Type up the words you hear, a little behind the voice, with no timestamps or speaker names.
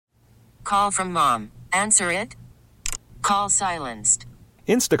call from mom. Answer it. Call silenced.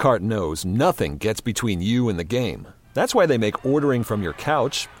 Instacart knows nothing gets between you and the game. That's why they make ordering from your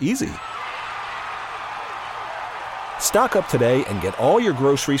couch easy. Stock up today and get all your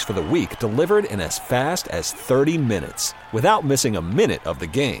groceries for the week delivered in as fast as 30 minutes without missing a minute of the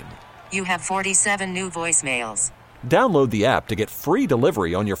game. You have 47 new voicemails. Download the app to get free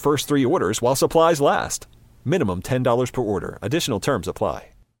delivery on your first 3 orders while supplies last. Minimum $10 per order. Additional terms apply.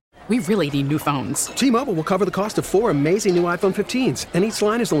 We really need new phones. T-Mobile will cover the cost of 4 amazing new iPhone 15s, and each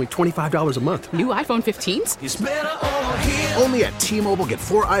line is only $25 a month. New iPhone 15s? It's better over here. Only at T-Mobile, get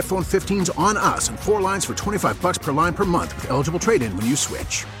 4 iPhone 15s on us and 4 lines for $25 per line per month with eligible trade-in when you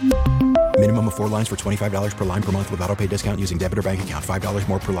switch. Minimum of 4 lines for $25 per line per month with autopay discount using debit or bank account. $5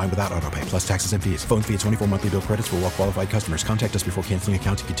 more per line without autopay, plus taxes and fees. Phone fee at 24 monthly bill credits for well-qualified customers. Contact us before canceling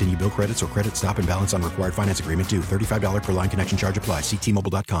account to continue bill credits or credit stop and balance on required finance agreement due. $35 per line connection charge applies. See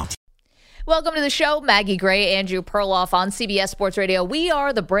T-Mobile.com. Welcome to the show. Maggie Gray, Andrew Perloff on CBS Sports Radio. We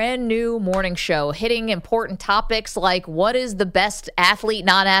are the brand new morning show hitting important topics like what is the best athlete,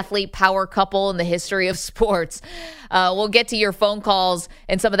 non-athlete power couple in the history of sports. We'll get to your phone calls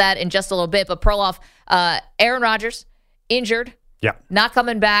and some of that in just a little bit. But Perloff, Aaron Rodgers, injured. Yeah. Not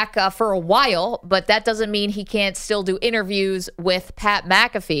coming back for a while, but that doesn't mean he can't still do interviews with Pat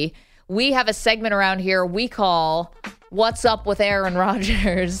McAfee. We have a segment around here we call What's Up with Aaron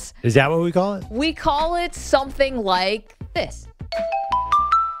Rodgers. Is that what we call it? We call it something like this.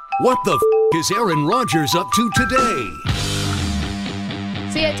 What the is Aaron Rodgers up to today?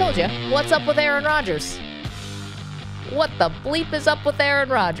 See, I told you. What's up with Aaron Rodgers? What the bleep is up with Aaron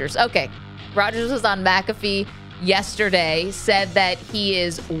Rodgers? Okay, Rodgers was on McAfee yesterday, said that he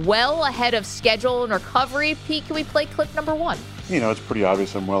is well ahead of schedule and recovery. Pete, can we play clip number 1? It's pretty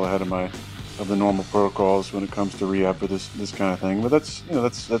obvious I'm well ahead of the normal protocols when it comes to rehab for this kind of thing. But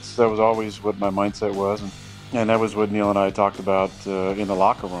that was always what my mindset was, and that was what Neil and I talked about in the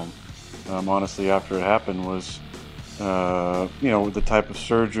locker room. Honestly, after it happened, was the type of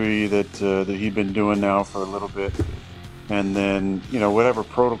surgery that he'd been doing now for a little bit, and then whatever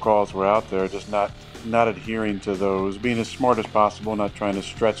protocols were out there, just not adhering to those, being as smart as possible, not trying to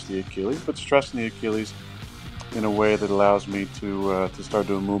stretch the Achilles, but stretching the Achilles in a way that allows me to start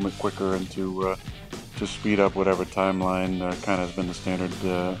doing movement quicker and to speed up whatever timeline kind of has been the standard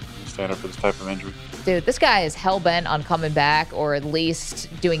for this type of injury. Dude, this guy is hell-bent on coming back or at least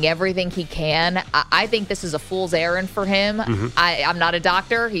doing everything he can. I think this is a fool's errand for him. Mm-hmm. I'm not a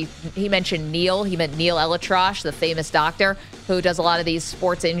doctor. He mentioned Neil. He meant Neil Elitrosh, the famous doctor who does a lot of these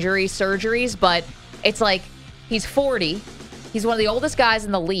sports injury surgeries. But it's like he's 40. He's one of the oldest guys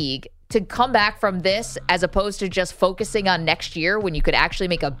in the league. To come back from this as opposed to just focusing on next year when you could actually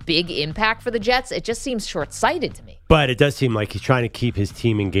make a big impact for the Jets, it just seems short-sighted to me. But it does seem like he's trying to keep his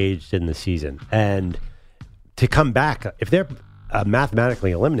team engaged in the season. And to come back, if they're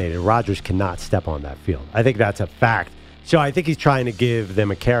mathematically eliminated, Rodgers cannot step on that field. I think that's a fact. So I think he's trying to give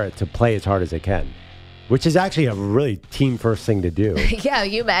them a carrot to play as hard as they can, which is actually a really team-first thing to do. Yeah,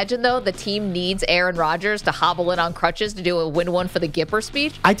 you imagine, though, the team needs Aaron Rodgers to hobble in on crutches to do a win one for the Gipper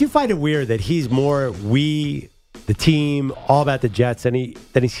speech? I do find it weird that he's more we, the team, all about the Jets than he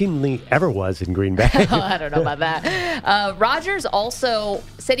seemingly ever was in Green Bay. I don't know about that. Rodgers also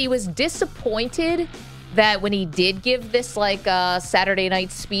said he was disappointed that when he did give this Saturday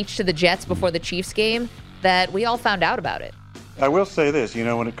night speech to the Jets before the Chiefs game, that we all found out about it. I will say this,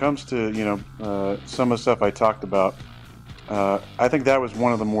 when it comes to, some of the stuff I talked about, I think that was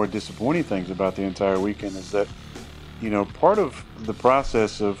one of the more disappointing things about the entire weekend is that, part of the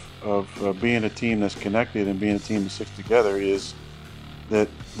process of being a team that's connected and being a team that sticks together is that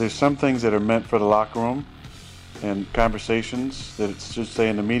there's some things that are meant for the locker room and conversations that it should stay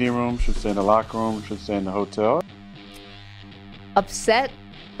in the meeting room, should stay in the locker room, should stay in the hotel. Upset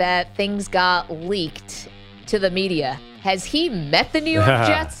that things got leaked to the media. Has he met the New York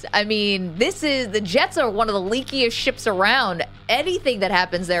Jets? I mean, the Jets are one of the leakiest ships around. Anything that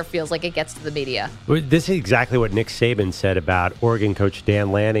happens there feels like it gets to the media. This is exactly what Nick Saban said about Oregon coach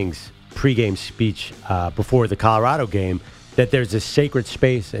Dan Lanning's pregame speech before the Colorado game, that there's a sacred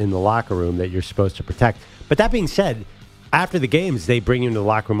space in the locker room that you're supposed to protect. But that being said, after the games, they bring you into the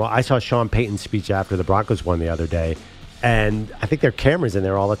locker room. I saw Sean Payton's speech after the Broncos won the other day. And I think there are cameras in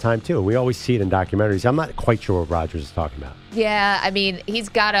there all the time, too. We always see it in documentaries. I'm not quite sure what Rodgers is talking about. Yeah, I mean, he's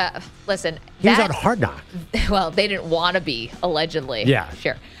got to – listen. He was on Hard Knocks. Well, they didn't want to be, allegedly. Yeah.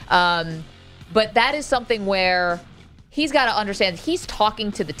 Sure. But that is something where he's got to understand. He's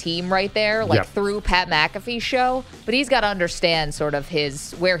talking to the team right there, through Pat McAfee's show. But he's got to understand sort of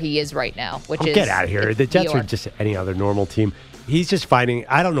where he is right now, which is – get out of here. The Jets are just any other normal team. He's just finding.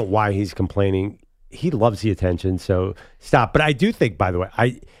 I don't know why he's complaining. He loves the attention, so stop. But I do think, by the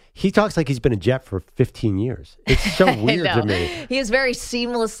way, he talks like he's been a Jet for 15 years. It's so weird to me. He has very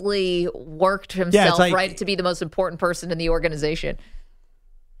seamlessly worked himself right to be the most important person in the organization.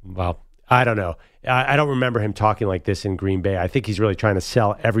 Well, I don't know. I don't remember him talking like this in Green Bay. I think he's really trying to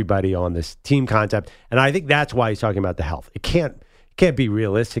sell everybody on this team concept, and I think that's why he's talking about the health. It can't be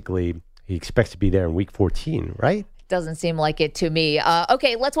realistically he expects to be there in Week 14, right? Doesn't seem like it to me.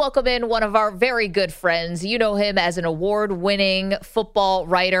 Okay, let's welcome in one of our very good friends. You know him as an award-winning football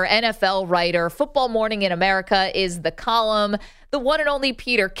writer, NFL writer. Football Morning in America is the column. The one and only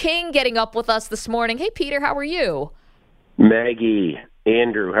Peter King getting up with us this morning. Hey, Peter, how are you? Maggie,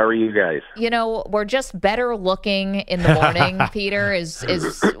 Andrew, how are you guys? You know, we're just better looking in the morning, Peter. Is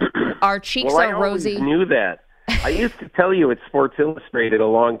our cheeks are rosy? I always knew that. I used to tell you at Sports Illustrated a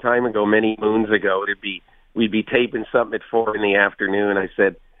long time ago, many moons ago, we'd be taping something at 4 p.m. I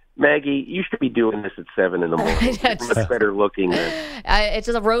said, Maggie, you should be doing this at 7 a.m. It's much better looking then. It's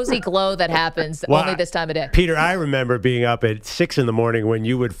just a rosy glow that happens only this time of day. Peter, I remember being up at 6 a.m. when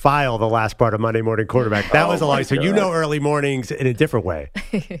you would file the last part of Monday Morning Quarterback. That was a lot. So you know early mornings in a different way.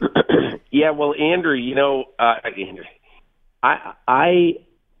 Yeah, well, Andrew, Andrew,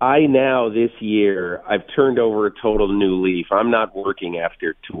 I now this year, I've turned over a total new leaf. I'm not working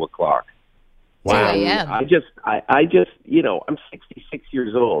after 2 o'clock. Wow. 2 a.m. I just, I'm 66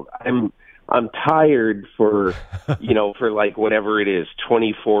 years old. I'm tired for, for like whatever it is,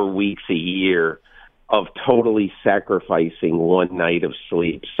 24 weeks a year of totally sacrificing one night of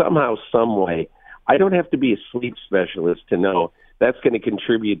sleep. Somehow, some way, I don't have to be a sleep specialist to know that's going to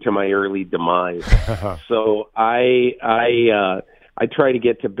contribute to my early demise. So I try to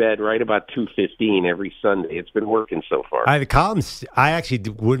get to bed right about 2:15 every Sunday. It's been working so far. The columns, I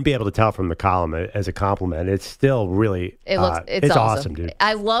actually wouldn't be able to tell from the column as a compliment. It's still really, it's awesome, dude.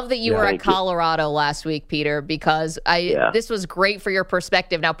 I love that you were at Colorado last week, Peter, because this was great for your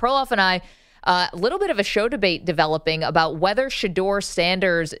perspective. Now, Perloff and I, a little bit of a show debate developing about whether Shedeur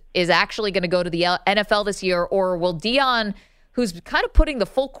Sanders is actually going to go to the NFL this year, or will Deion, who's kind of putting the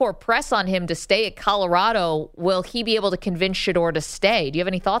full court press on him to stay at Colorado, will he be able to convince Shedeur to stay? Do you have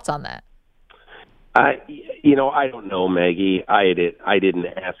any thoughts on that? I don't know, Maggie. I didn't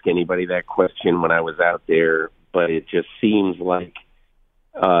ask anybody that question when I was out there, but it just seems like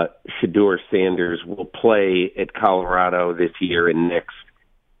Shedeur Sanders will play at Colorado this year and next,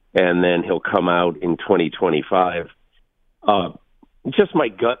 and then he'll come out in 2025. Just my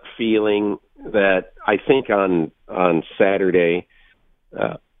gut feeling that I think on Saturday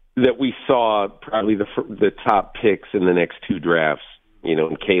that we saw probably the top picks in the next 2 drafts,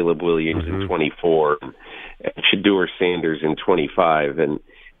 and Caleb Williams in 24 and Shedeur Sanders in 25. And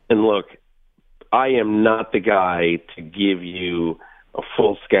look, I am not the guy to give you a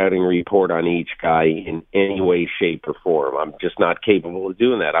full scouting report on each guy in any way, shape, or form. I'm just not capable of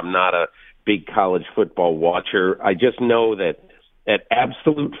doing that. I'm not a big college football watcher. I just know that at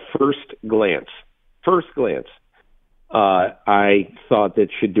absolute first glance, I thought that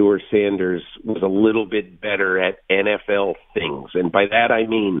Shedeur Sanders was a little bit better at NFL things. And by that I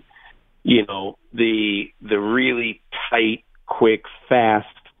mean, the really tight, quick, fast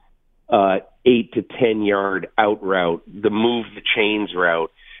 8 to 10 yard out route, the move the chains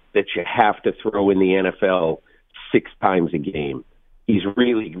route that you have to throw in the NFL 6 times a game. He's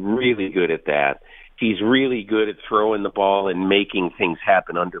really, really good at that. He's really good at throwing the ball and making things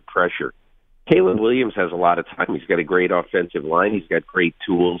happen under pressure. Caleb Williams has a lot of time. He's got a great offensive line. He's got great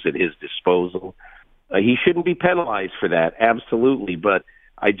tools at his disposal. He shouldn't be penalized for that, absolutely. But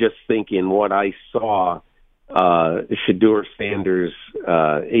I just think in what I saw, Shedeur Sanders,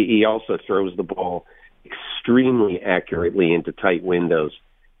 he also throws the ball extremely accurately into tight windows.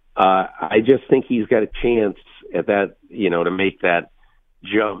 I just think he's got a chance at that, to make that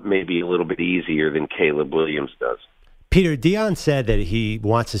jump maybe a little bit easier than Caleb Williams does. Peter, Deion said that he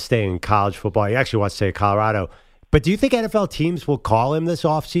wants to stay in college football. He actually wants to stay at Colorado. But do you think NFL teams will call him this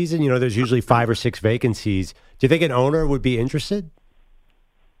offseason? There's usually 5 or 6 vacancies. Do you think an owner would be interested?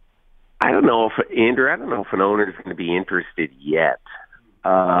 I don't know if an owner is going to be interested yet.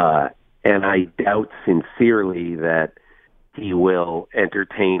 And I doubt sincerely that he will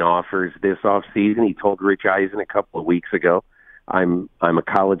entertain offers this offseason. He told Rich Eisen a couple of weeks ago, I'm a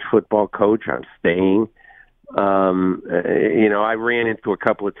college football coach. I'm staying. I ran into a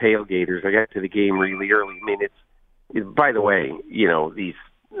couple of tailgaters. I got to the game really early. I mean, it's by the way,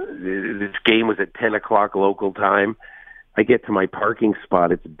 this game was at 10 o'clock local time. I get to my parking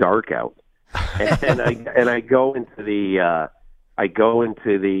spot. It's dark out. And I go into the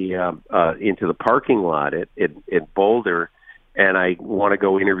parking lot at Boulder, and I want to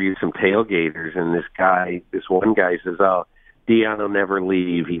go interview some tailgaters, and this one guy says, "Oh, Deion will never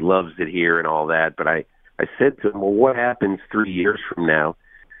leave. He loves it here and all that." But I said to him, "Well, what happens 3 years from now?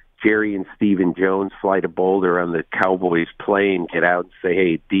 Jerry and Stephen Jones fly to Boulder on the Cowboys plane, get out and say,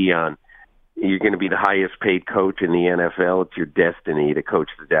 'Hey, Deion, you're going to be the highest paid coach in the NFL. It's your destiny to coach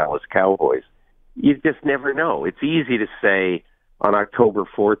the Dallas Cowboys.'" You just never know. It's easy to say on October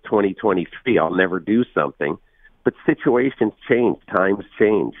 4th, 2023, I'll never do something. But situations change, times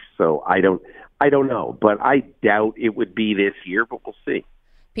change. So I don't know. But I doubt it would be this year, but we'll see.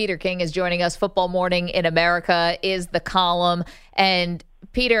 Peter King is joining us. Football Morning in America is the column. And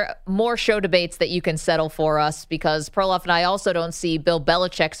Peter, more show debates that you can settle for us, because Perloff and I also don't see Bill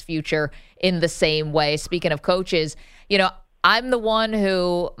Belichick's future in the same way. Speaking of coaches, I'm the one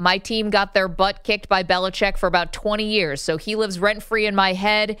who, my team got their butt kicked by Belichick for about 20 years. So he lives rent-free in my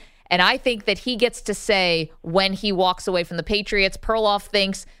head. And I think that he gets to say when he walks away from the Patriots. Perloff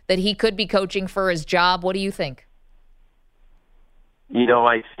thinks that he could be coaching for his job. What do you think?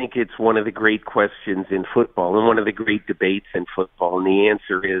 I think it's one of the great questions in football and one of the great debates in football. And the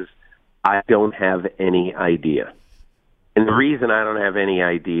answer is, I don't have any idea. And the reason I don't have any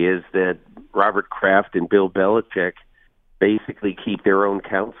idea is that Robert Kraft and Bill Belichick basically keep their own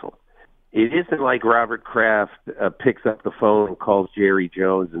counsel. It isn't like Robert Kraft picks up the phone and calls Jerry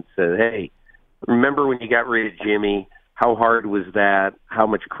Jones and says, "Hey, remember when you got rid of Jimmy? How hard was that? How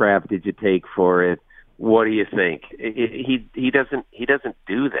much crap did you take for it? What do you think?" He doesn't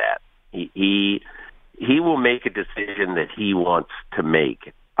do that. He will make a decision that he wants to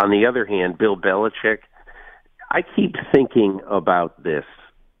make. On the other hand, Bill Belichick, I keep thinking about this.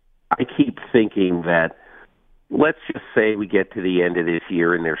 I keep thinking that, let's just say we get to the end of this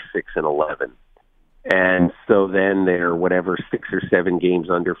year and they're 6-11. And so then they're 6 or 7 games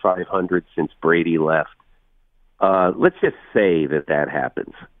under 500 since Brady left. Let's just say that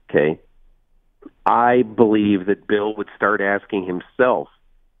happens, okay? I believe that Bill would start asking himself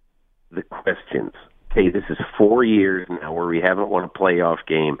the questions. Okay, this is 4 years now where we haven't won a playoff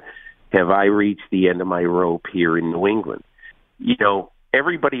game. Have I reached the end of my rope here in New England?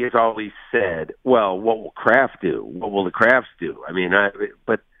 Everybody has always said, well, what will Kraft do? What will the Krafts do?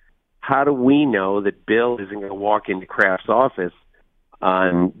 But how do we know that Bill isn't going to walk into Kraft's office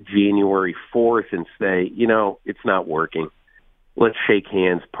on January 4th and say, it's not working. Let's shake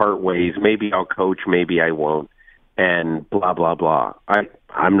hands, part ways. Maybe I'll coach, maybe I won't, and blah, blah, blah.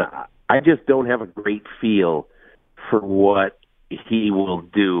 I just don't have a great feel for what he will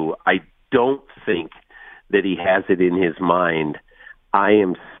do. I don't think that he has it in his mind, I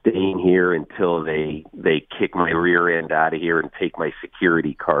am staying here until they kick my rear end out of here and take my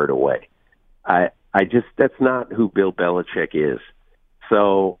security card away. That's not who Bill Belichick is.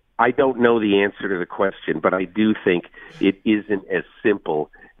 So I don't know the answer to the question, but I do think it isn't as simple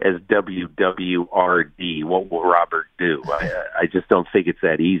as WWRD. What will Robert do? I just don't think it's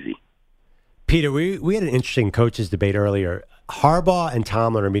that easy. Peter, we had an interesting coaches debate earlier. Harbaugh and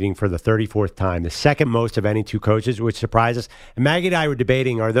Tomlin are meeting for the 34th time, the second most of any two coaches, which surprised us. And Maggie and I were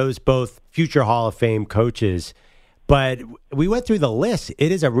debating, are those both future Hall of Fame coaches? But we went through the list.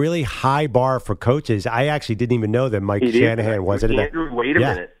 It is a really high bar for coaches. I actually didn't even know that Mike Shanahan was it. Andrew, wait a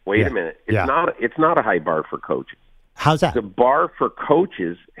minute. It's not a high bar for coaches. How's that? The bar for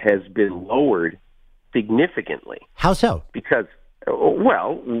coaches has been lowered significantly. How so? Because,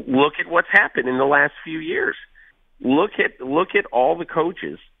 look at what's happened in the last few years. Look at all the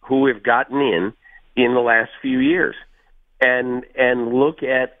coaches who have gotten in the last few years, and look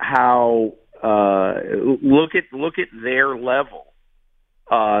at how look at their level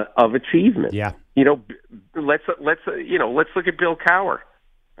of achievement. Yeah. Let's look at Bill Cowher.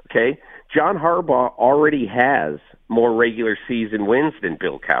 Okay, John Harbaugh already has more regular season wins than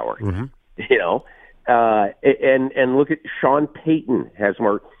Bill Cowher. Mm-hmm. And look at Sean Payton has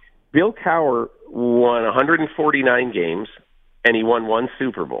more. Bill Cowher won 149 games, and he won 1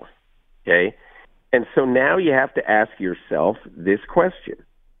 Super Bowl, okay? And so now you have to ask yourself this question,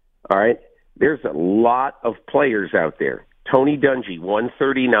 all right? There's a lot of players out there. Tony Dungy,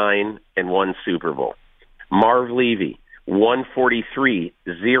 139 and 1 Super Bowl. Marv Levy, 143,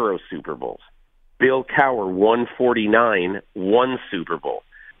 0 Super Bowls. Bill Cowher, 149, 1 Super Bowl.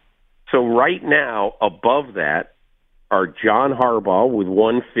 So right now, above that, are John Harbaugh with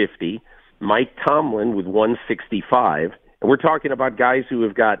 150, Mike Tomlin with 165, and we're talking about guys who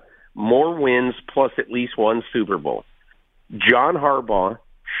have got more wins plus at least 1 Super Bowl. John Harbaugh,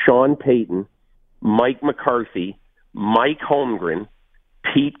 Sean Payton, Mike McCarthy, Mike Holmgren,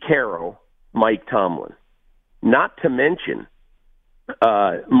 Pete Carroll, Mike Tomlin. Not to mention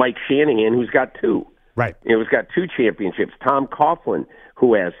Mike Shanahan, who's got 2. Right. It was got 2 championships. Tom Coughlin,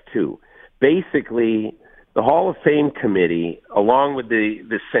 who has 2. Basically, the Hall of Fame committee, along with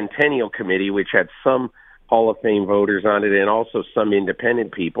the Centennial Committee, which had some Hall of Fame voters on it and also some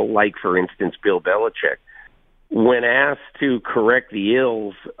independent people, like, for instance, Bill Belichick, when asked to correct the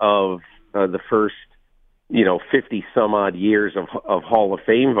ills of the first, 50-some-odd years of Hall of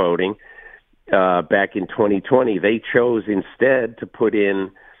Fame voting back in 2020, they chose instead to put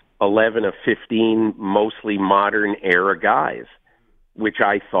in 11 of 15 mostly modern-era guys, which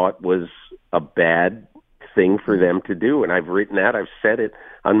I thought was a bad thing for them to do. And I've written that. I've said it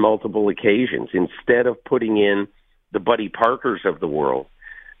on multiple occasions. Instead of putting in the Buddy Parkers of the world,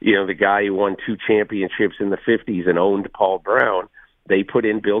 the guy who won 2 championships in the 50s and owned Paul Brown, they put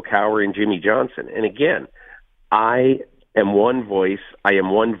in Bill Cowher and Jimmy Johnson. And again, I am one voice. I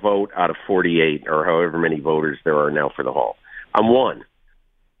am one vote out of 48 or however many voters there are now for the Hall. I'm one.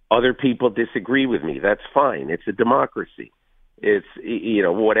 Other people disagree with me. That's fine. It's a democracy. It's,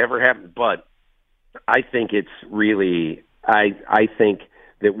 whatever happens. But I think it's really, I think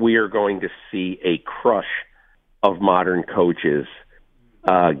that we are going to see a crush of modern coaches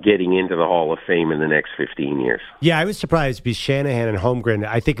getting into the Hall of Fame in the next 15 years. Yeah, I was surprised because Shanahan and Holmgren,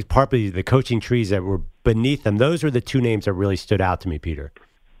 I think it's partly the coaching trees that were beneath them. Those were the 2 names that really stood out to me, Peter.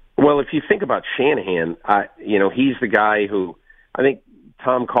 Well, if you think about Shanahan, he's the guy who, I think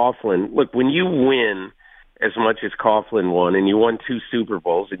Tom Coughlin, look, when you win as much as Coughlin won, and you won 2 Super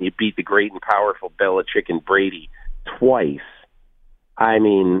Bowls, and you beat the great and powerful Belichick and Brady twice, I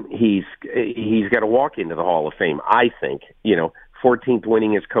mean, he's got to walk into the Hall of Fame, I think, 14th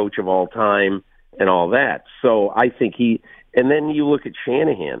winningest coach of all time and all that. So I think and then you look at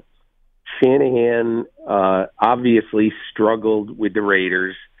Shanahan. Shanahan obviously struggled with the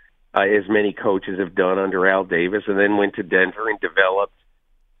Raiders, as many coaches have done under Al Davis, and then went to Denver and developed,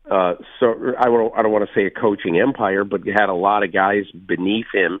 so I don't want to say a coaching empire, but had a lot of guys beneath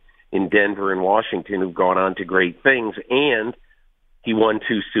him in Denver and Washington who've gone on to great things, and he won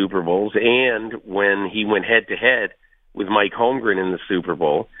 2 Super Bowls, and when he went head-to-head with Mike Holmgren in the Super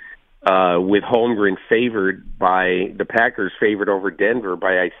Bowl, with Holmgren favored by the Packers, favored over Denver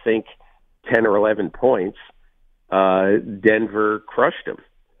by, I think, 10 or 11 points, Denver crushed him.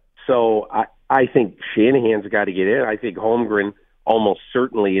 So I think Shanahan's got to get in. I think Holmgren almost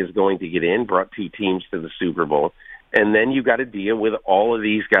certainly is going to get in, brought 2 teams to the Super Bowl. And then you got to deal with all of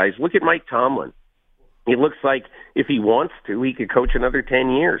these guys. Look at Mike Tomlin. It looks like if he wants to, he could coach another 10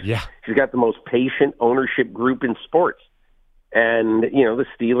 years. Yeah. He's got the most patient ownership group in sports. And, the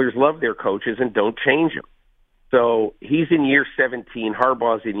Steelers love their coaches and don't change them. So he's in year 17.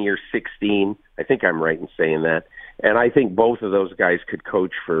 Harbaugh's in year 16. I think I'm right in saying that. And I think both of those guys could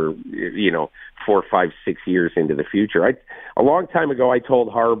coach for, 4, 5, 6 years into the future. A long time ago, I told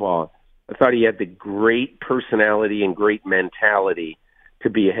Harbaugh, I thought he had the great personality and great mentality to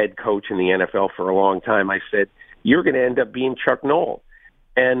be a head coach in the NFL for a long time. I said, you're going to end up being Chuck Noll.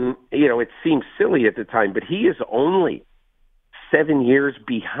 And, it seemed silly at the time, but he is only 7 years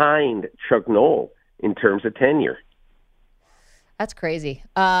behind Chuck Noll in terms of tenure. That's crazy.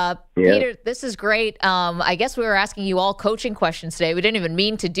 Peter, this is great. I guess we were asking you all coaching questions today. We didn't even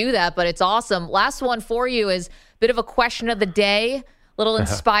mean to do that, but it's awesome. Last one for you is a bit of a question of the day, a little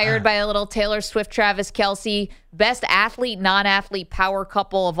inspired by a little Taylor Swift, Travis Kelce, best athlete, non-athlete power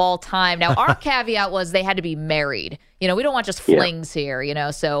couple of all time. Now, our caveat was they had to be married. We don't want just flings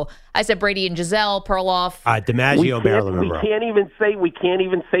here, So I said Brady and Giselle, Perloff. DiMaggio, Marilyn Monroe. We can't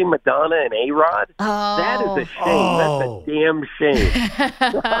even say Madonna and A-Rod. Oh. That is a shame. That's a damn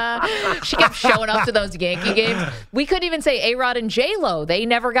shame. She kept showing up to those Yankee games. We couldn't even say A-Rod and J-Lo. They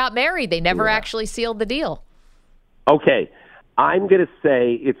never got married. They never actually sealed the deal. Okay. I'm going to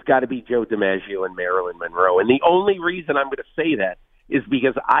say it's got to be Joe DiMaggio and Marilyn Monroe. And the only reason I'm going to say that is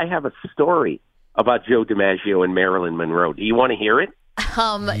because I have a story about Joe DiMaggio and Marilyn Monroe. Do you want to hear it?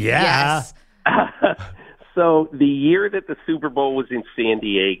 Yes. So the year that the Super Bowl was in San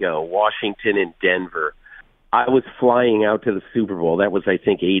Diego, Washington, and Denver, I was flying out to the Super Bowl. That was, I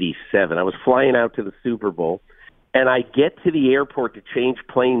think, 87. I was flying out to the Super Bowl, and I get to the airport to change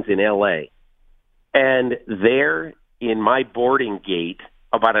planes in L.A., and there in my boarding gate,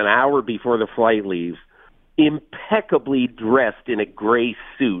 about an hour before the flight leaves, impeccably dressed in a gray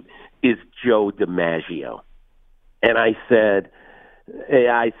suit, is Joe DiMaggio. And I said,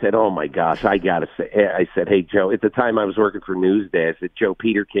 oh my gosh, I got to say, I said, hey, Joe, at the time I was working for Newsday, I said, Joe,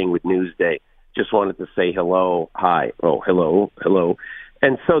 Peter King with Newsday, just wanted to say hello, hi, oh, hello.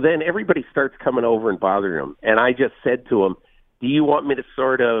 And so then everybody starts coming over and bothering him. And I just said to him, do you want me to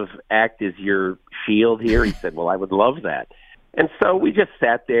sort of act as your shield here? He said, well, I would love that. And so we just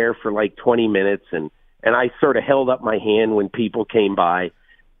sat there for like 20 minutes and and I sort of held up my hand when people came by.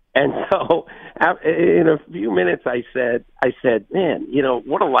 And so in a few minutes, I said, man,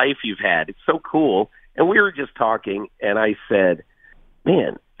 what a life you've had. It's so cool. And we were just talking, and I said,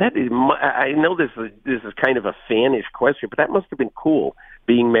 man, I know this is kind of a fanish question, but that must have been cool,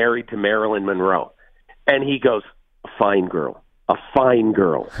 being married to Marilyn Monroe. And he goes, a fine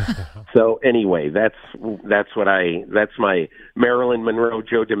girl. So anyway, that's my Marilyn Monroe,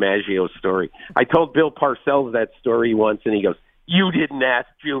 Joe DiMaggio story. I told Bill Parcells that story once, and he goes, you didn't ask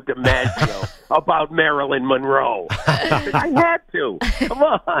Joe DiMaggio about Marilyn Monroe. I had to. Come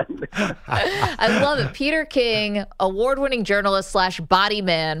on. I love it. Peter King, award-winning journalist / body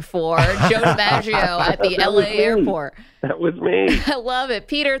man for Joe DiMaggio at the LA airport. That was me. I love it.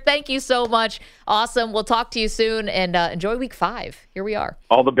 Peter, thank you so much. Awesome. We'll talk to you soon, and enjoy week 5. Here we are.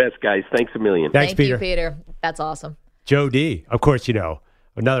 All the best, guys. Thanks a million. Thanks, Thank Peter. you, Peter. That's awesome. Joe D. Of course,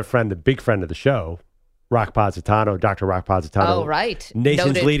 another friend, a big friend of the show, Rock Positano, Dr. Rock Positano. Oh, right. Nation's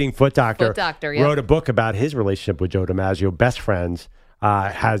Noted leading foot doctor. Foot doctor, yeah. Wrote a book about his relationship with Joe DiMaggio, best friends.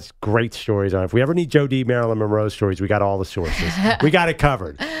 Has great stories on it. If we ever need Joe D. Marilyn Monroe stories, we got all the sources. We got it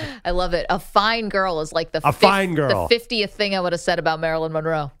covered. I love it. A fine girl is like the 50th thing I would have said about Marilyn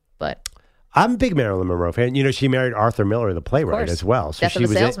Monroe. But I'm a big Marilyn Monroe fan. She married Arthur Miller, the playwright, as well. So Death of a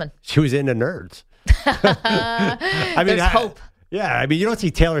salesman. She was into nerds. There's hope. Yeah, you don't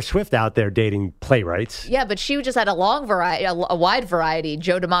see Taylor Swift out there dating playwrights. Yeah, but she just had a wide variety.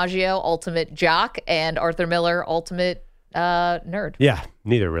 Joe DiMaggio, ultimate jock, and Arthur Miller, ultimate nerd. Yeah,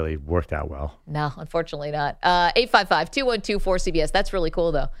 neither really worked out well. No, unfortunately not. 855-212-4CBS. That's really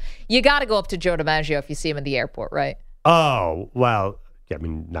cool, though. You got to go up to Joe DiMaggio if you see him in the airport, right? Oh, well,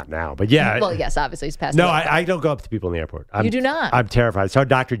 not now, but yeah. Well, yes, obviously he's passed No, away. I don't go up to people in the airport. You do not? I'm terrified. I saw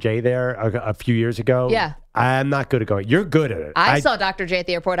Dr. J there a few years ago. Yeah. I'm not good at going. You're good at it. I saw Dr. J at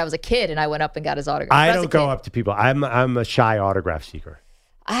the airport. I was a kid, and I went up and got his autograph. I don't go up to people. I'm a shy autograph seeker.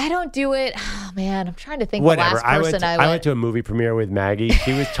 I don't do it. Oh, man, I'm trying to think Whatever. the last person I went to a movie premiere with Maggie.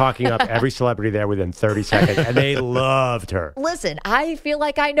 She was talking up every celebrity there within 30 seconds, and they loved her. Listen, I feel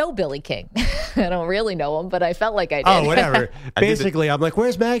like I know Billy King. I don't really know him, but I felt like I did. Oh, whatever. Basically, I'm like,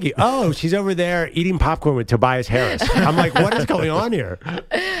 where's Maggie? Oh, she's over there eating popcorn with Tobias Harris. I'm like, what is going on here?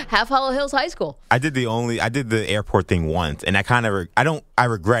 Half Hollow Hills High School. I did the airport thing once, and I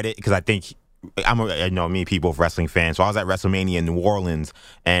regret it because I think me, people, wrestling fans. So I was at WrestleMania in New Orleans,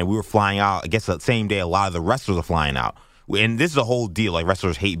 and we were flying out. I guess the same day a lot of the wrestlers are flying out. And this is a whole deal. Like,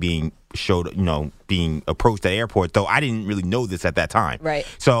 wrestlers hate being being approached at airports, though I didn't really know this at that time. Right.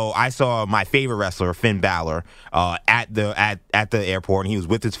 So I saw my favorite wrestler, Finn Balor, at the airport, and he was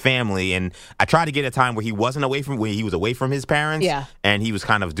with his family. And I tried to get a time where he wasn't away from his parents. Yeah. And he was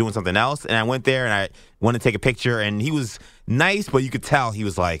kind of doing something else. And I went there and I wanted to take a picture, and he was nice, but you could tell he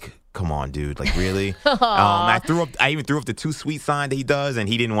was like, come on, dude. Like, really? I even threw up the too sweet sign that he does, and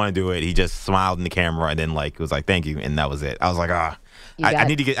he didn't want to do it. He just smiled in the camera and then was like, thank you, and that was it. I was like, I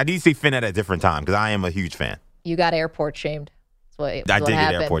need to see Finn at a different time because I am a huge fan. You got airport shamed. I did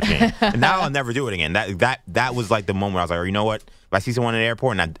get airport shamed. And now I'll never do it again. That was like the moment I was like, you know what? If I see someone in the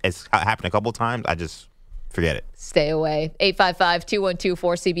airport, and it's happened a couple of times, I just forget it. Stay away.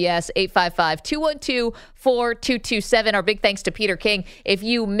 855-212-4CBS, 855-212-4227. Our big thanks to Peter King. If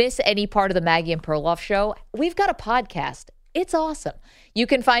you miss any part of the Maggie and Perloff show, we've got a podcast. It's awesome. You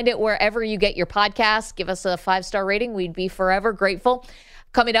can find it wherever you get your podcasts. Give us a 5-star rating. We'd be forever grateful.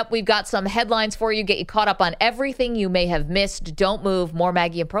 Coming up, we've got some headlines for you. Get you caught up on everything you may have missed. Don't move. More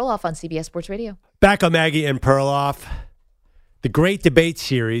Maggie and Perloff on CBS Sports Radio. Back on Maggie and Perloff. The Great Debate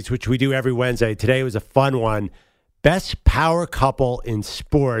Series, which we do every Wednesday. Today was a fun one. Best power couple in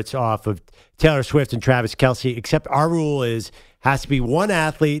sports off of Taylor Swift and Travis Kelce, except our rule has to be one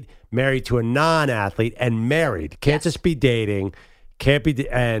athlete married to a non-athlete and married. Can't just be dating. Can't be,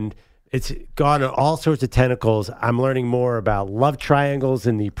 and it's gone on all sorts of tentacles. I'm learning more about love triangles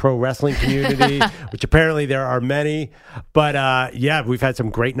in the pro wrestling community, which apparently there are many. But, we've had some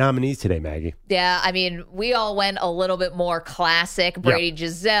great nominees today, Maggie. Yeah, I mean, we all went a little bit more classic. Brady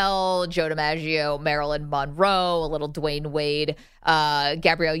Giselle, Joe DiMaggio, Marilyn Monroe, a little Dwayne Wade,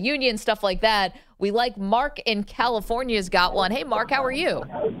 Gabrielle Union, stuff like that. We like Mark in California's got one. Hey, Mark, how are you?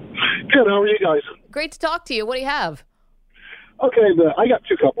 Good, how are you guys? Great to talk to you. What do you have? Okay, I got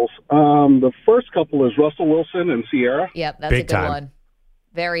two couples. The first couple is Russell Wilson and Ciara. Yep, that's a good one.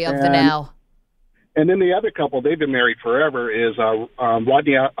 Very of the now. And then the other couple, they've been married forever, is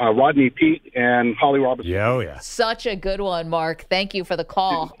Rodney Peete and Holly Robinson. Yeah, oh yeah. Such a good one, Mark. Thank you for the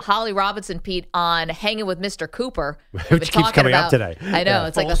call. Holly Robinson, Pete, on Hanging with Mr. Cooper. Which keeps coming up today. I know,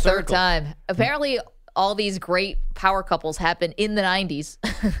 it's like the third time. Apparently, all these great power couples happen in the 90s.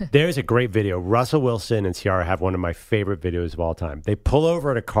 There's a great video. Russell Wilson and Ciara have one of my favorite videos of all time. They pull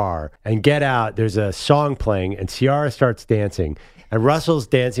over in a car and get out. There's a song playing, and Ciara starts dancing, and Russell's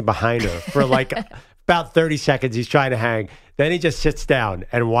dancing behind her for like about 30 seconds. He's trying to hang. Then he just sits down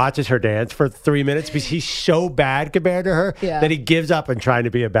and watches her dance for 3 minutes because he's so bad compared to her that he gives up on trying to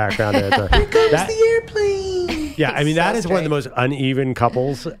be a background dancer. Here comes the airplane. Yeah, I mean, that is one of the most uneven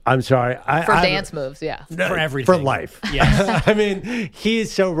couples. I'm sorry. For dance moves, yeah. For everything. For life. Yeah. I mean, he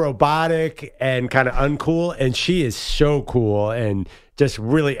is so robotic and kind of uncool, and she is so cool and just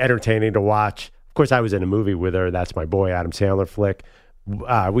really entertaining to watch. Of course, I was in a movie with her. That's my boy, Adam Sandler flick.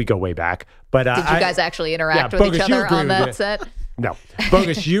 We go way back. But did you guys actually interact with Bogus, each other on that set? No.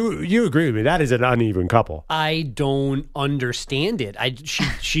 Bogus, you agree with me. That is an uneven couple. I don't understand it.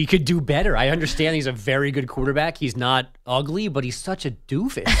 She could do better. I understand he's a very good quarterback. He's not ugly, but he's such a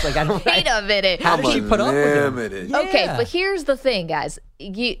doofus. Like, I don't. Wait a minute. How does she put up with him? Okay, but here's the thing, guys.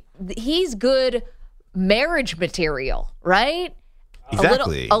 He's good marriage material, right?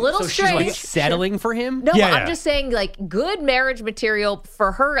 Exactly. A little so strange. She's like settling for him? No, I'm just saying, like, good marriage material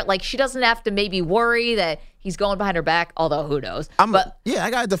for her. Like, she doesn't have to maybe worry that he's going behind her back, although who knows. I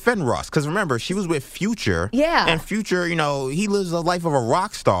got to defend Russ because remember, she was with Future. Yeah. And Future, he lives a life of a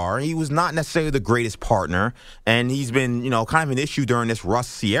rock star. He was not necessarily the greatest partner. And he's been, kind of an issue during this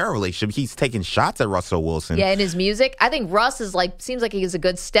Russ-Ciara relationship. He's taking shots at Russell Wilson. Yeah, in his music. I think Russ seems like he's a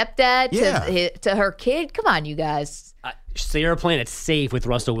good stepdad to her kid. Come on, you guys. Ciara playing it safe with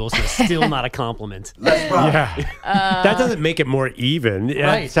Russell Wilson is still not a compliment. That doesn't make it more even.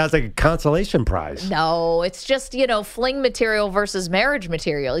 Right. It sounds like a consolation prize. No, it's just, fling material versus marriage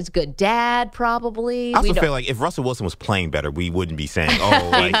material. He's a good dad, probably. I also feel like if Russell Wilson was playing better, we wouldn't be saying,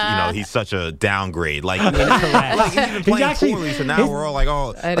 he's such a downgrade. Like, he's been playing poorly, so now we're all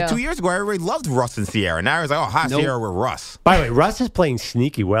like, 2 years ago, everybody loved Russ and Ciara. Now it's like, Ciara with Russ. By the way, Russ is playing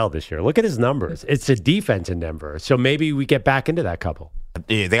sneaky well this year. Look at his numbers. It's a defense in Denver. So maybe we get back into that couple.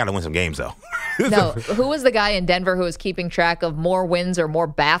 Yeah, they got to win some games, though. No, who was the guy in Denver who was keeping track of more wins or more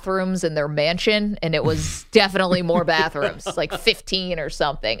bathrooms in their mansion? And it was definitely more bathrooms, like 15 or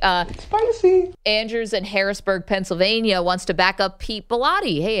something. Spicy. Andrews in Harrisburg, Pennsylvania wants to back up Pete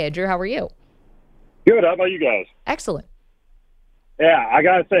Bellotti. Hey, Andrew, how are you? Good. How about you guys? Excellent. Yeah, I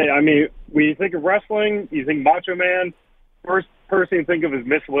got to say, I mean, when you think of wrestling, you think Macho Man. First person you think of is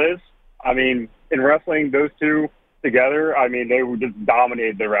Miss Liz. I mean, in wrestling, those two together, I mean, they just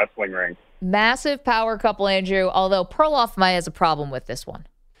dominated the wrestling ring. Massive power couple, Andrew, although Perloff might has a problem with this one.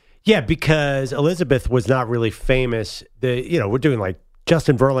 Yeah, because Elizabeth was not really famous. We're doing like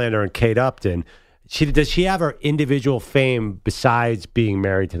Justin Verlander and Kate Upton. Does she have her individual fame besides being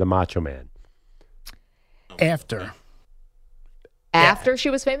married to the Macho Man? After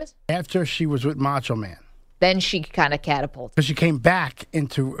she was famous? After she was with Macho Man. Then she kind of catapulted. Because she came back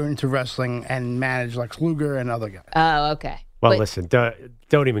into wrestling and managed Lex Luger and other guys. Oh, okay. Well, listen,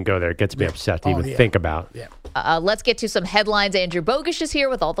 don't even go there. It gets me upset to even think about. Yeah. Let's get to some headlines. Andrew Bogish is here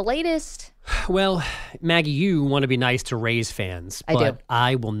with all the latest. Well, Maggie, you want to be nice to Rays fans, I but do.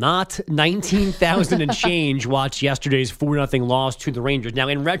 I will not. 19,000 and change watch yesterday's 4-0 loss to the Rangers. Now,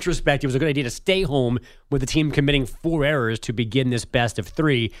 in retrospect, it was a good idea to stay home with the team committing 4 errors to begin this best of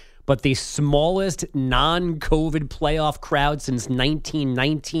 3. But the smallest non-COVID playoff crowd since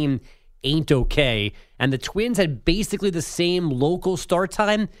 1919 ain't okay. And the Twins had basically the same local start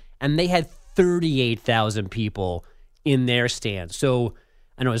time, and they had 38,000 people in their stands. So,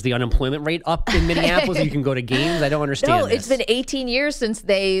 I know, is the unemployment rate up in Minneapolis? You can go to games? I don't understand No, it's been 18 years since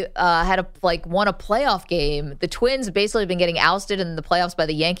they won a playoff game. The Twins have basically been getting ousted in the playoffs by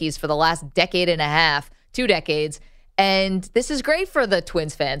the Yankees for the last decade and a half, 2 decades. And this is great for the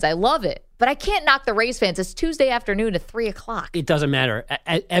Twins fans. I love it. But I can't knock the Rays fans. It's Tuesday afternoon at 3 o'clock. It doesn't matter.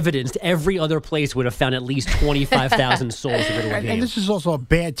 Evidenced, every other place would have found at least 25,000 souls to go to a game. And this is also a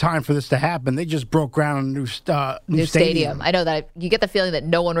bad time for this to happen. They just broke ground on a new stadium. I know that. You get the feeling that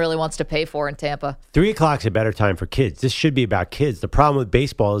no one really wants to pay for in Tampa. 3 o'clock's a better time for kids. This should be about kids. The problem with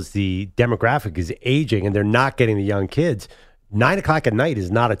baseball is the demographic is aging, and they're not getting the young kids. 9 o'clock at night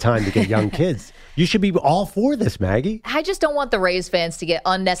is not a time to get young kids. You should be all for this, Maggie. I just don't want the Rays fans to get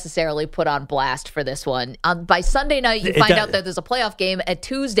unnecessarily put on blast for this one. By Sunday night, you find out that there's a playoff game at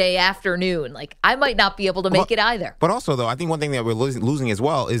Tuesday afternoon. Like, I might not be able to make it either. But also, though, I think one thing that we're losing as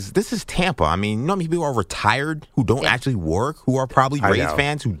well is this is Tampa. I mean, how many people are retired who don't actually work, who are probably Rays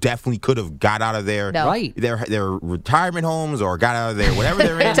fans who definitely could have got out of their retirement homes or got out of there, whatever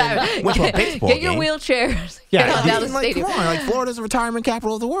they're in, and went to a baseball Get your game. wheelchairs. Yeah, Get on down the like, stadium. come on, like Florida's the retirement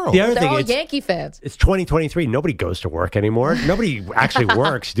capital of the world. The other They're thing, all it's, Yankee fans. it's 2023. Nobody goes to work anymore. Nobody actually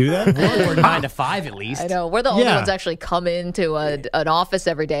works, do they? Or 9 to 5 at least. I know. We're the only Yeah. ones actually come into an office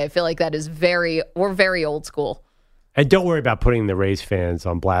every day. I feel like that is we're very old school. And don't worry about putting the Rays fans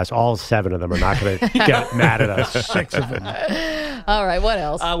on blast. All 7 of them are not going to get mad at us. 6 of them. All right, what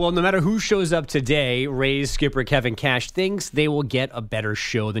else? Well, no matter who shows up today, Rays skipper Kevin Cash thinks they will get a better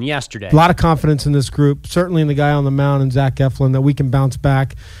show than yesterday. A lot of confidence in this group, certainly in the guy on the mound and Zach Eflin, that we can bounce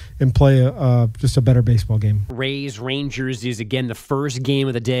back and play just a better baseball game. Rays Rangers is again the first game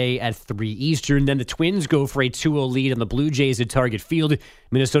of the day at 3 Eastern. Then the Twins go for a 2-0 lead on the Blue Jays at Target Field.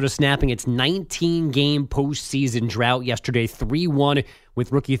 Minnesota snapping its 19-game postseason drought yesterday, 3-1,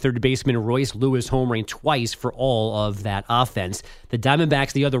 with rookie third baseman Royce Lewis homering twice for all of that offense. The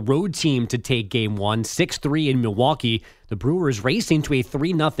Diamondbacks, the other road team to take Game 1, 6-3 in Milwaukee. The Brewers racing to a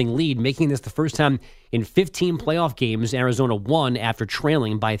 3-0 lead, making this the first time in 15 playoff games Arizona won after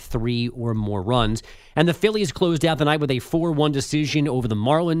trailing by 3 or more runs. And the Phillies closed out the night with a 4-1 decision over the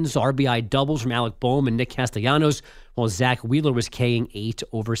Marlins. RBI doubles from Alec Boehm and Nick Castellanos, while Zach Wheeler was K-ing 8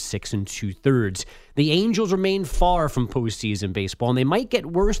 over 6 2/3. The Angels remain far from postseason baseball, and they might get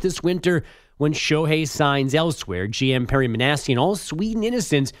worse this winter when Shohei signs elsewhere. GM Perry Manassian, all sweet and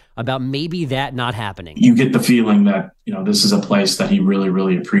innocent about maybe that not happening. You get the feeling that, this is a place that he really,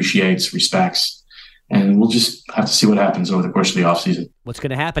 really appreciates, respects. And we'll just have to see what happens over the course of the offseason. What's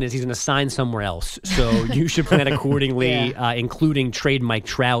going to happen is he's going to sign somewhere else. So you should plan accordingly, including trade Mike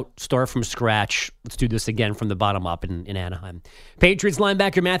Trout, start from scratch. Let's do this again from the bottom up in Anaheim. Patriots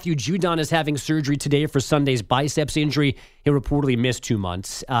linebacker Matthew Judon is having surgery today for Sunday's biceps injury. He'll reportedly miss 2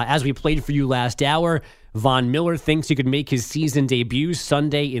 months. As we played for you last hour, Von Miller thinks he could make his season debut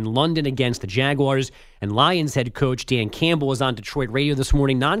Sunday in London against the Jaguars. And Lions head coach Dan Campbell was on Detroit radio this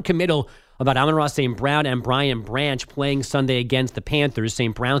morning, non-committal about Amon-Ra St. Brown and Brian Branch playing Sunday against the Panthers.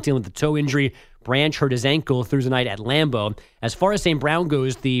 St. Brown dealing with the toe injury. Branch hurt his ankle Thursday night at Lambeau. As far as St. Brown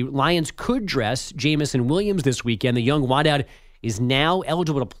goes, the Lions could dress Jamison Williams this weekend. The young wideout is now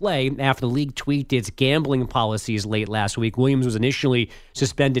eligible to play after the league tweaked its gambling policies late last week. Williams was initially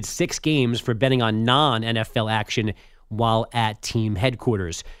suspended 6 games for betting on non-NFL action while at team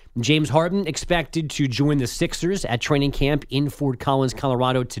headquarters. James Harden expected to join the Sixers at training camp in Fort Collins,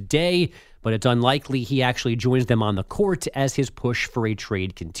 Colorado today, but it's unlikely he actually joins them on the court as his push for a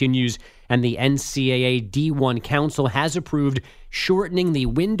trade continues. And the NCAA D1 Council has approved shortening the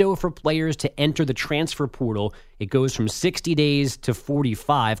window for players to enter the transfer portal. It goes from 60 days to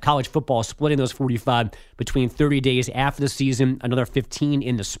 45. College football splitting those 45 between 30 days after the season, another 15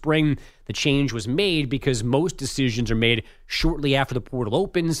 in the spring. The change was made because most decisions are made shortly after the portal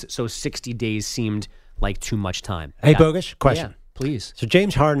opens, so 60 days seemed like too much time. Hey, Bogus, question. Yeah, please. So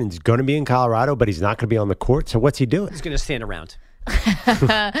James Harden's going to be in Colorado, but he's not going to be on the court. So what's he doing? He's going to stand around.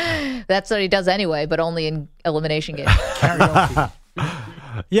 That's what he does anyway, but only in elimination games.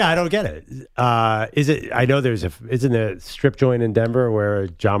 Yeah, I don't get it. Is it? I know isn't a strip joint in Denver where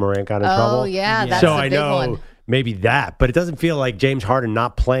John Morant got in trouble? Oh, yeah, that's so the I big know one. maybe that, but it doesn't feel like James Harden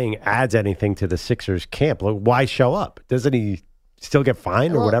not playing adds anything to the Sixers camp. Like, why show up? Doesn't he still get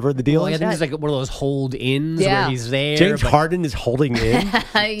fined or whatever the deal I is? think it's like one of those hold-ins Yeah. where he's there. James but- Harden is holding in?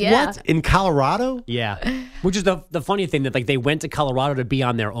 Yeah. What? In Colorado? Yeah. Which is the funny thing that they went to Colorado to be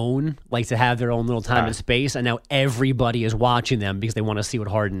on their own, like to have their own little time and space, and now everybody is watching them because they want to see what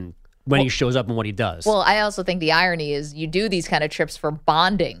Harden when he shows up and what he does. Well, I also think the irony is you do these kind of trips for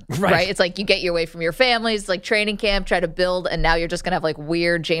bonding, right? It's like you get you away from your families, like training camp, try to build, and now you're just going to have like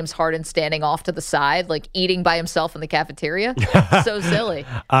weird James Harden standing off to the side, like eating by himself in the cafeteria. So silly.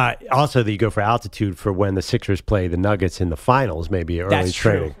 Also, that you go for altitude for when the Sixers play the Nuggets in the finals, maybe early That's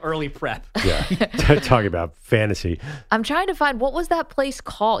training. true. Early prep. Yeah. Talking about fantasy. I'm trying to find, what was that place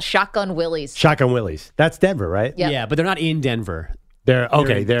called? Shotgun Willie's. Shotgun Willie's. That's Denver, right? Yep. Yeah, but they're not in Denver. They're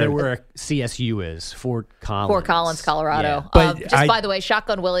where CSU is, Fort Collins. Fort Collins, Colorado. Yeah. But by the way,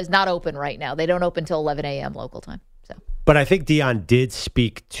 Shotgun Willie's not open right now. They don't open till 11 a.m. local time. So, But I think Dion did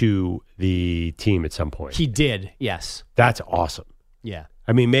speak to the team at some point. He did, yes. That's awesome. Yeah.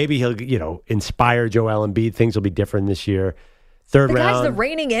 I mean, maybe he'll, inspire Joel Embiid. Things will be different this year. Third the round. guy's the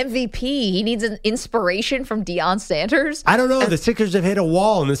reigning MVP. He needs an inspiration from Deion Sanders. I don't know. The Sixers have hit a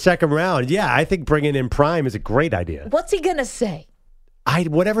wall in the second round. Yeah, I think bringing in Prime is a great idea. What's he going to say?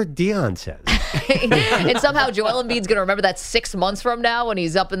 Whatever Dion says. And somehow Joel Embiid's going to remember that 6 months from now when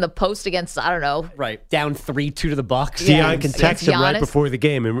he's up in the post against, I don't know. Right. Down 3-2 to the Bucks. Dion can text him right Giannis. before the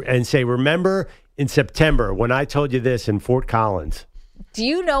game and say, remember in September when I told you this in Fort Collins. Do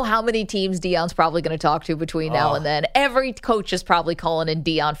you know how many teams Deion's probably going to talk to between now and then? Every coach is probably calling in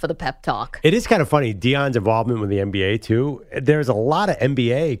Deion for the pep talk. It is kind of funny, Deion's involvement with the NBA, too. There's a lot of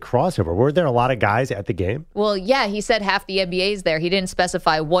NBA crossover. Were there a lot of guys at the game? Well, yeah, he said half the NBA's there. He didn't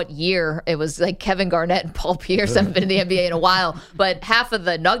specify what year. It was like Kevin Garnett and Paul Pierce haven't been in the NBA in a while, but half of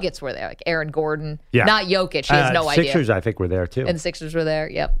the Nuggets were there, like Aaron Gordon. Yeah. Not Jokic. He has no idea. Sixers, I think, were there, too. And the Sixers were there,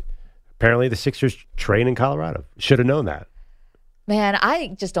 yep. Apparently, the Sixers train in Colorado. Should have known that. Man,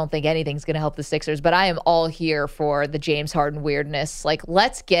 I just don't think anything's going to help the Sixers, but I am all here for the James Harden weirdness. Like,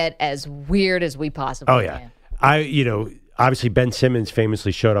 let's get as weird as we possibly can. Obviously Ben Simmons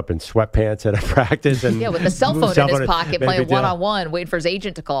famously showed up in sweatpants at a practice. And with the cell phone in his pocket, playing one-on-one, waiting for his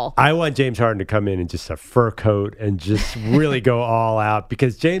agent to call. I want James Harden to come in in just a fur coat and just really go all out,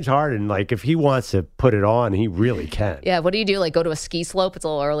 because James Harden, like, if he wants to put it on, he really can. Yeah, what do you do? Like, go to a ski slope? It's a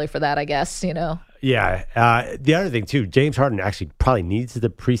little early for that, I guess, Yeah. The other thing, too, James Harden actually probably needs the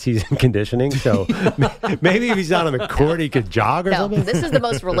preseason conditioning. So maybe if he's not on the court, he could jog or something. This is the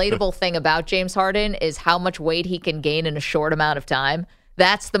most relatable thing about James Harden is how much weight he can gain in a short amount of time.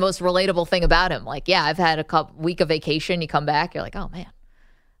 That's the most relatable thing about him. Like, yeah, I've had a week of vacation. You come back, you're like, oh, man,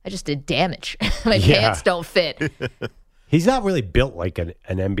 I just did damage. My pants don't fit. He's not really built like an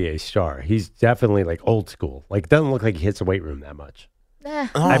NBA star. He's definitely like old school. Like, doesn't look like he hits the weight room that much.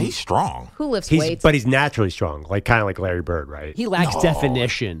 He's strong. Who lifts weights? But he's naturally strong, like kind of like Larry Bird, right? He lacks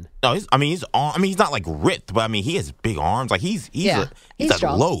definition. No, he's not like ripped, but I mean, he has big arms. Like he's a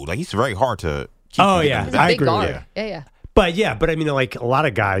load. Like he's very hard to keep. Oh yeah, he's a big guard. Yeah. But I mean, like a lot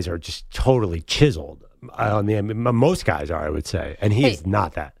of guys are just totally chiseled. Most guys are, I would say, and he's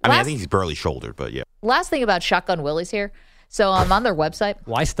not that. I think he's burly shouldered, but yeah. Last thing about Shotgun Willie's here. So I'm on their website.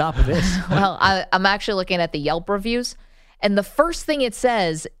 Why stop with this? Well, I'm actually looking at the Yelp reviews. And the first thing it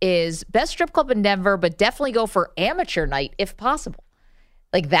says is best strip club in Denver, but definitely go for amateur night if possible.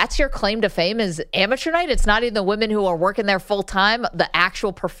 Like, that's your claim to fame is amateur night? It's not even the women who are working there full time, the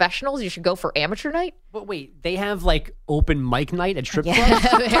actual professionals. You should go for amateur night? But wait, they have like open mic night at strip clubs?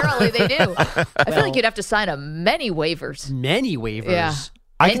 Apparently they do. I feel like you'd have to sign many waivers. Many waivers? Yeah.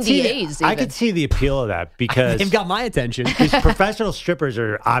 NDAs. I could see the appeal of that because they've got my attention. These professional strippers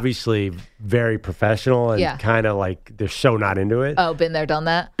are obviously very professional and kind of like they're so not into it. Oh, been there, done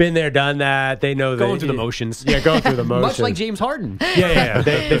that. Been there, done that. They know going through the motions. Yeah, going through the motions. Much like James Harden. Yeah.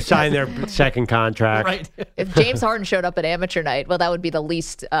 They've signed their second contract. Right. If James Harden showed up at amateur night, well, that would be the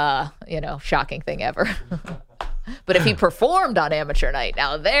least, shocking thing ever. But if he performed on amateur night,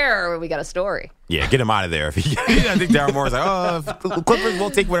 now there we got a story. Yeah, get him out of there. I think Darren Moore's like, Clippers,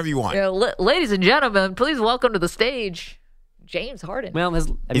 we'll take whatever you want. Ladies and gentlemen, please welcome to the stage, James Harden. Well, he's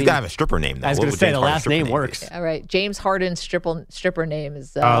got to have a stripper name, though. I was going to say, the last name works. All right, James Harden's stripper name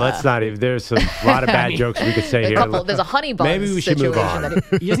is... let's not even... There's a lot of bad jokes we could say here. There's a honey bun. Maybe we should move on.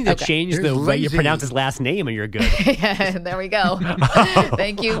 You just need to change the way you pronounce his last name and you're good. Yeah, there we go.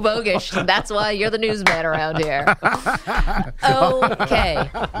 Thank you, Bogish. That's why you're the newsman around here. Okay.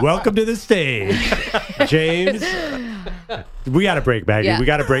 Welcome to the stage, James. We got to break, Maggie. Yeah. We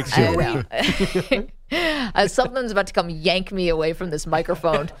got to break soon. Something's about to come yank me away from this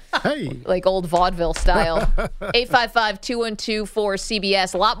microphone. Hey. Like old vaudeville style.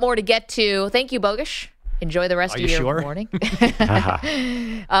 855-212-4CBS. A lot more to get to. Thank you, Bogish. Enjoy the rest of your morning.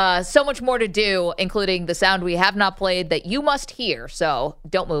 So much more to do, including the sound we have not played that you must hear. So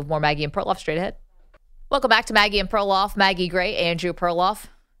don't move. More Maggie and Perloff straight ahead. Welcome back to Maggie and Perloff. Maggie Gray, Andrew Perloff.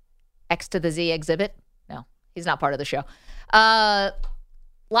 X to the Z exhibit. No, he's not part of the show.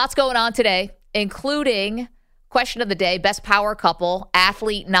 Lots going on today, including question of the day, best power couple,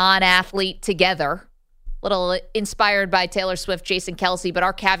 athlete, non-athlete together. Little inspired by Taylor Swift, Jason Kelce, but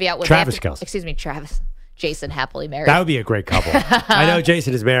our caveat was Travis Kelce. Excuse me, Travis. Jason, happily married. That would be a great couple. I know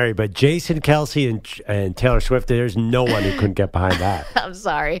Jason is married, but Jason Kelce and Taylor Swift, there's no one who couldn't get behind that. I'm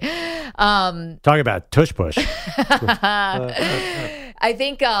sorry. Talking about tush push. I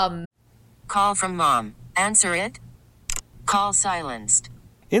think... Call from mom. Answer it. Call silenced.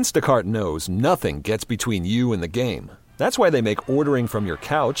 Instacart knows nothing gets between you and the game. That's why they make ordering from your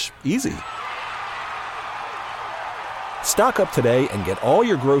couch easy. Stock up today and get all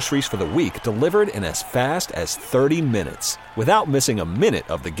your groceries for the week delivered in as fast as 30 minutes without missing a minute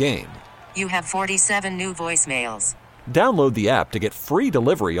of the game. You have 47 new voicemails. Download the app to get free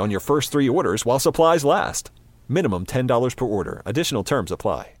delivery on your first 3 orders while supplies last. Minimum $10 per order. Additional terms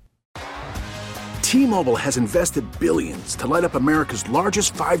apply. T-Mobile has invested billions to light up America's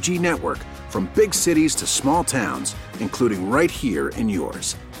largest 5G network, from big cities to small towns, including right here in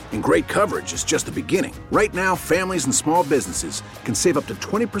yours. And great coverage is just the beginning. Right now, families and small businesses can save up to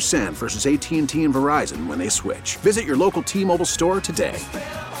 20% versus AT&T and Verizon when they switch. Visit your local T-Mobile store today.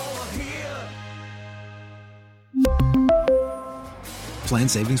 Plan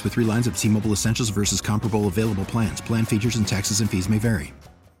savings with 3 lines of T-Mobile Essentials versus comparable available plans. Plan features and taxes and fees may vary.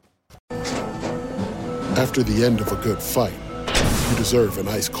 After the end of a good fight, you deserve an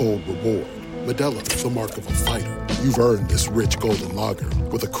ice-cold reward. Modelo is the mark of a fighter. You've earned this rich golden lager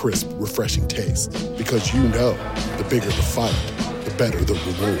with a crisp, refreshing taste. Because you know, the bigger the fight, the better the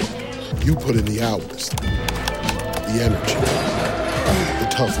reward. You put in the hours, the energy, the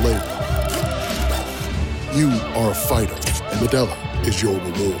tough labor. You are a fighter, and Modelo is your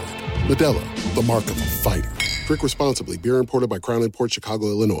reward. Modelo, the mark of a fighter. Drink responsibly. Beer imported by Crown Imports, Chicago,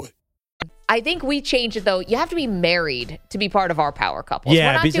 Illinois. I think we changed it, though. You have to be married to be part of our power couples. Yeah,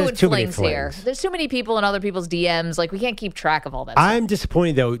 we're not because doing there's too many flings here. flings. There's too many people in other people's DMs. Like, we can't keep track of all that I'm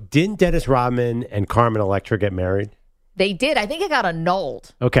disappointed, though. Didn't Dennis Rodman and Carmen Electra get married? They did. I think it got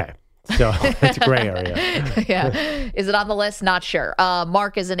annulled. Okay. So it's a gray area. Yeah. Is it on the list? Not sure.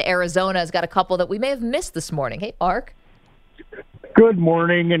 Mark is in Arizona. Has got a couple that we may have missed this morning. Hey, Mark. Good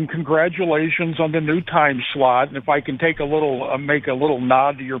morning and congratulations on the new time slot. And if I can take a little, make a little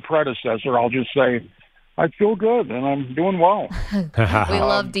nod to your predecessor, I'll just say I feel good and I'm doing well. We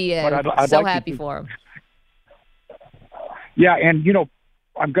love DA. I'd so like happy for him. Yeah, and you know,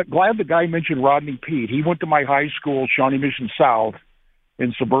 I'm glad the guy mentioned Rodney Pete. He went to my high school, Shawnee Mission South,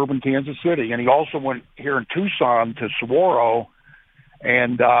 in suburban Kansas City, and he also went here in Tucson to Saguaro,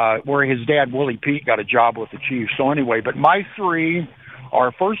 and where his dad, Willie Pete, got a job with the Chiefs. So anyway, but my 3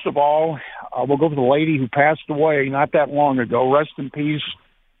 are, first of all, we'll go for the lady who passed away not that long ago. Rest in peace.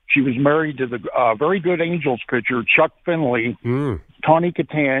 She was married to the very good Angels pitcher, Chuck Finley. Tawny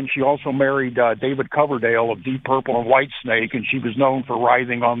Katan. She also married David Coverdale of Deep Purple and Whitesnake, and she was known for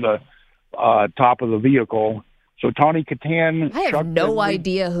writhing on the top of the vehicle. So Tawny Katan. I have Chuck no Finley.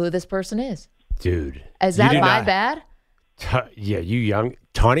 idea who this person is. Dude. Is that my bad? Yeah, you young.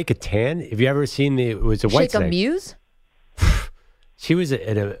 Tawny Katan? Have you ever seen it was a Shake Whitesnake? a Muse? She was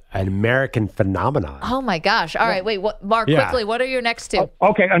an American phenomenon. Oh, my gosh. All right. Wait, Mark, Yeah. quickly, what are your next 2?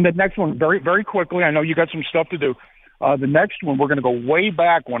 Okay, and the next one, very, very quickly. I know you got some stuff to do. The next one, we're going to go way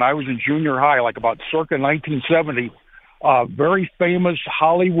back when I was in junior high, like about circa 1970. Very famous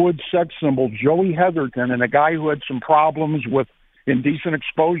Hollywood sex symbol, Joey Heatherton, and a guy who had some problems with indecent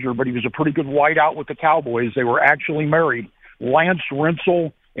exposure, but he was a pretty good whiteout with the Cowboys. They were actually married. Lance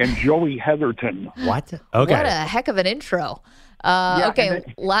Rinsel and Joey Heatherton. What? Okay. What a heck of an intro. Okay,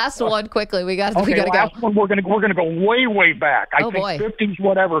 last one quickly. We got to last go. one. We're gonna go way back. I think boy. 50s,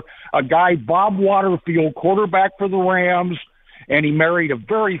 whatever. A guy, Bob Waterfield, quarterback for the Rams, and he married a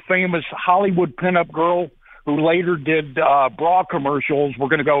very famous Hollywood pinup girl who later did bra commercials. We're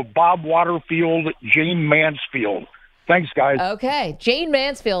gonna go Bob Waterfield, Jane Mansfield. Thanks, guys. Okay, Jane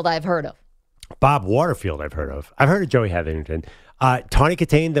Mansfield, I've heard of. Bob Waterfield, I've heard of. I've heard of Joey Heatherton. Tawny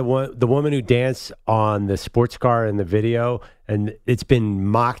Katan, the woman who danced on the sports car in the video, and it's been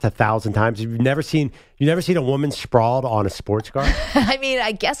mocked 1,000 times. You've never seen a woman sprawled on a sports car. I mean,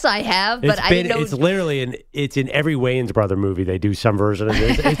 I guess I have, but I didn't know. It's literally it's in every Wayans brother movie. They do some version of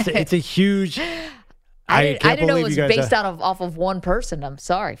this. It's a huge. I didn't know it was based off of one person. I'm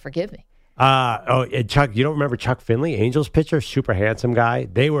sorry. Forgive me. And Chuck, you don't remember Chuck Finley, Angels pitcher, super handsome guy?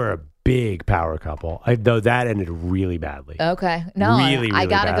 They were a big power couple, though that ended really badly. Okay. No, really I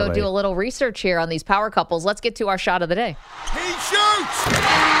got to go badly. do a little research here on these power couples. Let's get to our shot of the day. He shoots!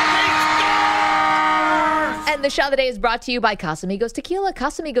 And the shot of the day is brought to you by Casamigos Tequila.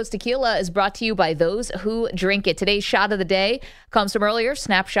 Casamigos Tequila is brought to you by those who drink it. Today's shot of the day comes from earlier,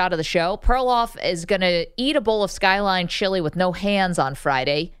 snapshot of the show. Perloff is going to eat a bowl of Skyline chili with no hands on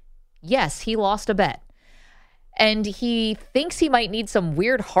Friday. Yes, he lost a bet. And he thinks he might need some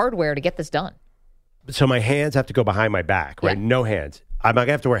weird hardware to get this done. So my hands have to go behind my back, right? Yeah. No hands. Am I going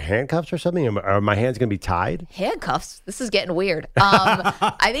to have to wear handcuffs or something? Or are my hands going to be tied? Handcuffs? This is getting weird.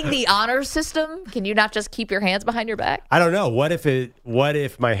 I think the honor system, can you not just keep your hands behind your back? I don't know. What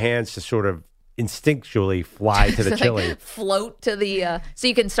if my hands just sort of instinctually fly to the chili? Like float to the, so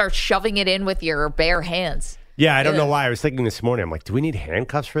you can start shoving it in with your bare hands. Yeah, I don't know why. I was thinking this morning, I'm like, do we need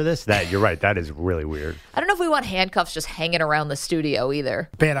handcuffs for this? You're right. That is really weird. I don't know if we want handcuffs just hanging around the studio either.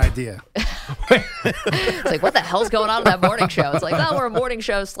 Bad idea. It's like, what the hell's going on in that morning show? It's like, oh, we're a morning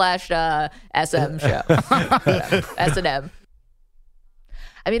show / SM show. S&M.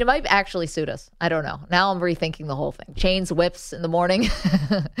 I mean, it might actually suit us. I don't know. Now I'm rethinking the whole thing. Chains, whips in the morning.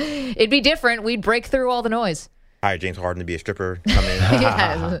 It'd be different. We'd break through all the noise. hire James Harden to be a stripper. Come in.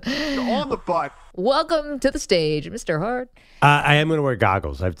 Yes. On the butt. Welcome to the stage, Mr. Hart. I am going to wear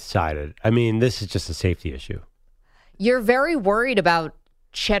goggles. I've decided. I mean, this is just a safety issue. You're very worried about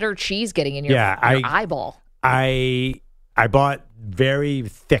cheddar cheese getting in your eyeball. I bought very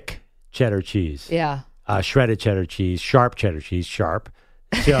thick cheddar cheese. Yeah. Shredded cheddar cheese, sharp cheddar cheese, sharp.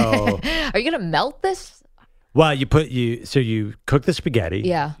 So, are you going to melt this? Well, you cook the spaghetti.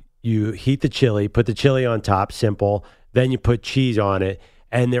 Yeah. You heat the chili, put the chili on top, simple. Then you put cheese on it,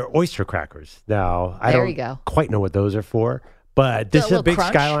 and they're oyster crackers. Now, I don't quite know what those are for, but this is a big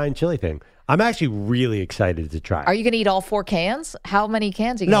crunch? Skyline chili thing. I'm actually really excited to try it. Are you going to eat all 4 cans? How many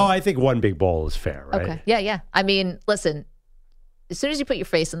cans are you going to eat? No, I think one big bowl is fair, right? Okay. Yeah. I mean, listen, as soon as you put your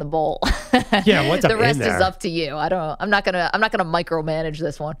face in the bowl, yeah, what's the rest is up to you. I'm not gonna micromanage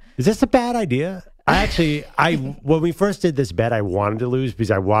this one. Is this a bad idea? When we first did this bet, I wanted to lose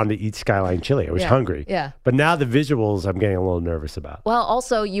because I wanted to eat Skyline chili. I was hungry. Yeah. But now the visuals, I'm getting a little nervous about. Well,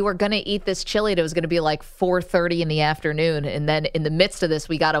 also, you were going to eat this chili. It was going to be like 4:30 in the afternoon. And then in the midst of this,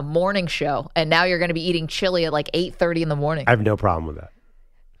 we got a morning show. And now you're going to be eating chili at like 8:30 in the morning. I have no problem with that.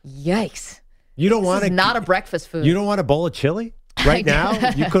 Yikes. You don't want to... not a breakfast food. You don't want a bowl of chili? Right now,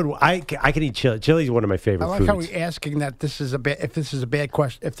 you could. I can eat chili. Chili is one of my favorite foods. I like how we're asking that this is a bad. If this is a bad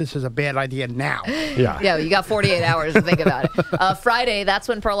question, if this is a bad idea now. Yeah. You got 48 hours to think about it. Friday, that's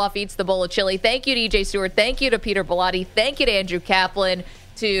when Perloff eats the bowl of chili. Thank you to EJ Stewart. Thank you to Peter Bellotti. Thank you to Andrew Kaplan,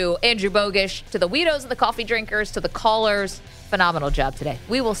 to Andrew Bogish, to the Weedos and the coffee drinkers, to the callers. Phenomenal job today.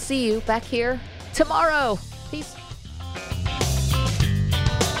 We will see you back here tomorrow. Peace.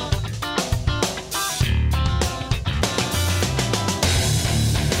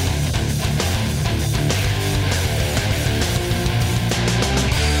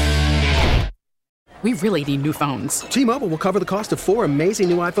 We really need new phones. T-Mobile will cover the cost of 4 amazing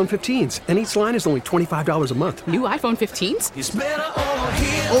new iPhone 15s, and each line is only $25 a month. New iPhone 15s? It's better over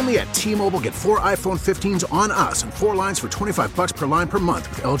here. Only at T-Mobile, get 4 iPhone 15s on us and 4 lines for $25 per line per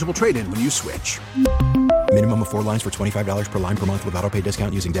month with eligible trade-in when you switch. Minimum of 4 lines for $25 per line per month with autopay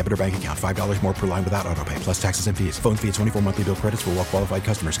discount using debit or bank account. $5 more per line without autopay, plus taxes and fees. Phone fee at 24 monthly bill credits for well-qualified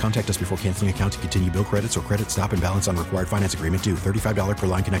customers. Contact us before canceling account to continue bill credits or credit stop and balance on required finance agreement due. $35 per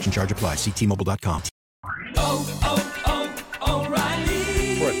line connection charge applies. See T-Mobile.com.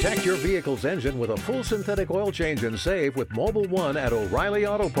 O'Reilly. Protect your vehicle's engine with a full synthetic oil change and save with Mobile One at O'Reilly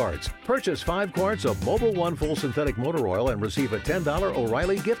Auto Parts. Purchase 5 quarts of Mobile One full synthetic motor oil and receive a $10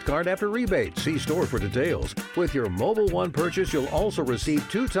 O'Reilly gift card after rebate. See store for details. With your Mobile One purchase, you'll also receive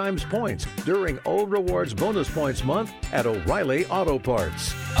 2 times points during O Rewards Bonus Points Month at O'Reilly Auto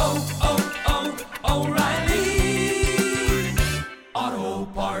Parts. O'Reilly Auto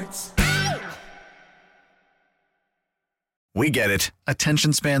Parts. We get it.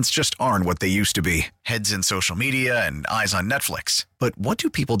 Attention spans just aren't what they used to be. Heads in social media and eyes on Netflix. But what do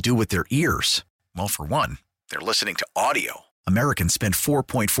people do with their ears? Well, for one, they're listening to audio. Americans spend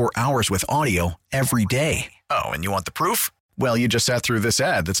 4.4 hours with audio every day. Oh, and you want the proof? Well, you just sat through this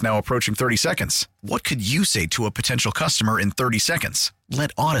ad that's now approaching 30 seconds. What could you say to a potential customer in 30 seconds?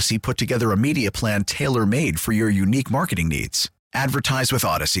 Let Odyssey put together a media plan tailor-made for your unique marketing needs. Advertise with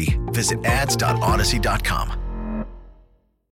Odyssey. Visit ads.odyssey.com.